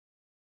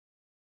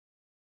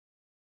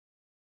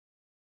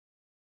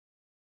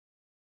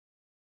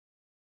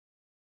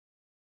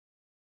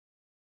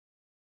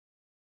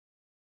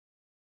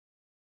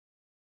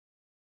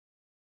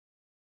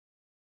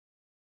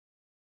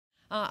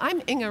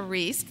I'm Inge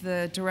Reist,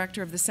 the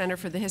director of the Center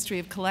for the History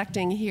of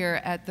Collecting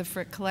here at the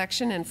Frick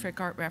Collection and Frick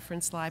Art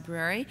Reference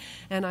Library,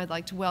 and I'd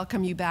like to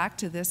welcome you back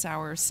to this,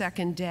 our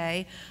second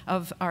day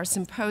of our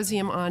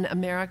symposium on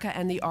America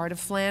and the Art of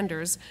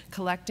Flanders,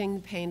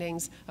 collecting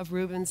paintings of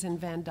Rubens and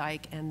Van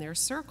Dyck and their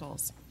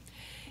circles.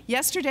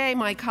 Yesterday,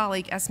 my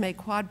colleague Esme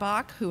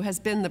Quadbach, who has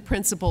been the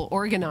principal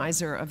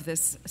organizer of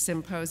this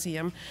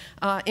symposium,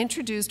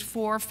 introduced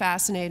four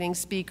fascinating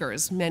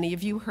speakers. Many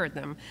of you heard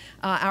them.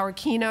 Our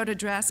keynote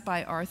address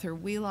by Arthur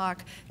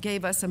Wheelock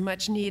gave us a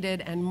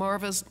much-needed and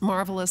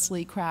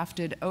marvelously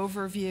crafted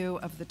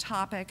overview of the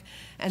topic,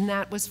 and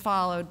that was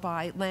followed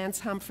by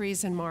Lance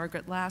Humphreys and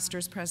Margaret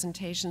Laster's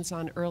presentations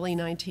on early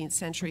 19th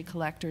century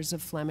collectors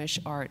of Flemish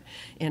art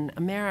in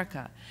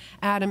America.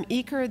 Adam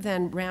Eaker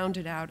then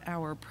rounded out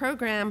our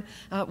program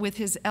with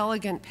his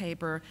elegant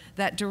paper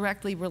that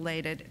directly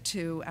related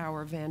to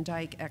our Van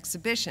Dyck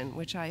exhibition,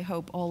 which I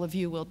hope all of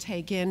you will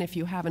take in if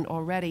you haven't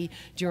already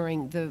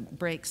during the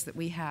breaks that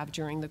we have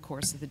during the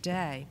course of the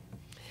day.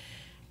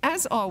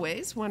 As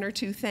always, one or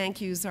two thank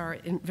yous are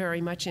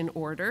very much in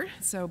order.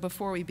 So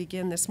before we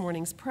begin this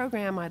morning's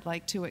program, I'd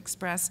like to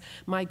express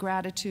my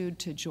gratitude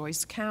to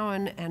Joyce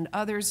Cowan and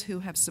others who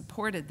have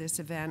supported this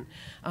event,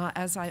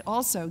 as I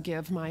also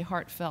give my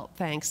heartfelt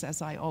thanks,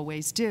 as I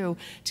always do,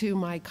 to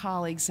my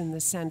colleagues in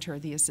the center,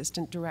 the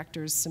assistant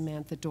directors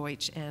Samantha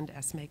Deutsch and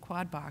Esme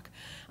Quadbach.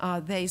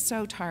 They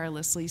so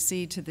tirelessly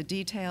see to the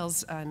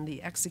details and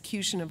the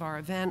execution of our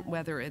event,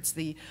 whether it's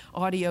the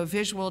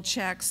audio-visual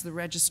checks, the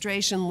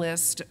registration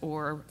list,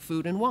 or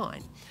food and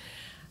wine.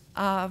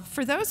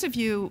 For those of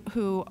you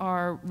who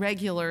are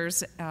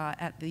regulars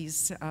at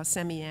these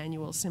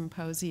semi-annual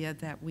symposia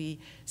that we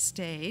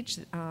stage,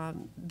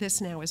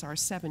 this now is our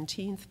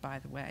 17th, by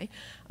the way,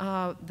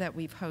 that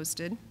we've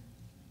hosted.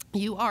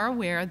 You are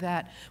aware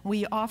that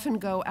we often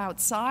go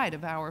outside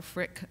of our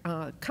Frick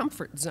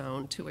comfort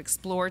zone to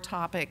explore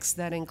topics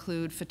that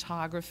include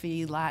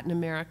photography, Latin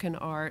American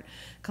art,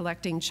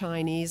 collecting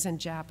Chinese and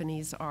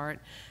Japanese art.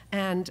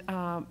 And,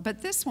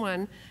 but this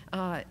one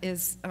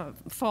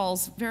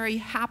falls very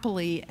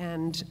happily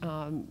and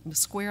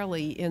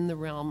squarely in the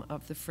realm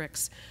of the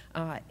Frick's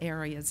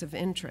areas of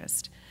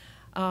interest.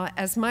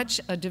 As much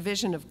a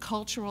division of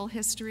cultural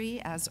history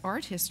as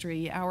art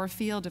history, our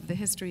field of the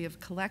history of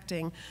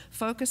collecting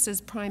focuses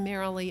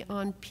primarily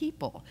on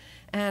people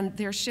and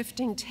their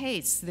shifting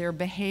tastes, their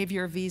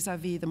behavior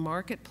vis-a-vis the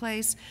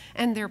marketplace,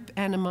 and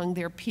among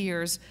their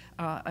peers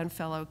and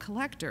fellow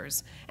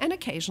collectors, and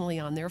occasionally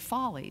on their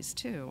follies,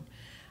 too.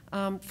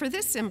 For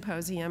this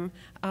symposium,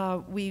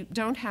 we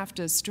don't have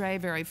to stray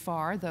very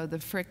far, though the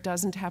Frick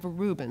doesn't have a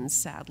Rubens,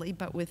 sadly,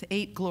 but with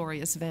 8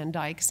 glorious Van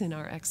Dycks in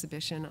our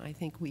exhibition, I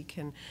think we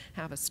can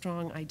have a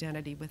strong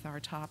identity with our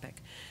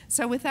topic.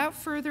 So without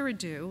further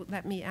ado,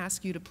 let me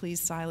ask you to please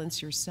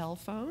silence your cell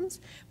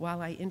phones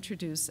while I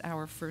introduce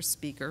our first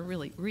speaker,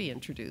 really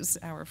reintroduce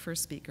our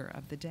first speaker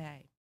of the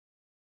day.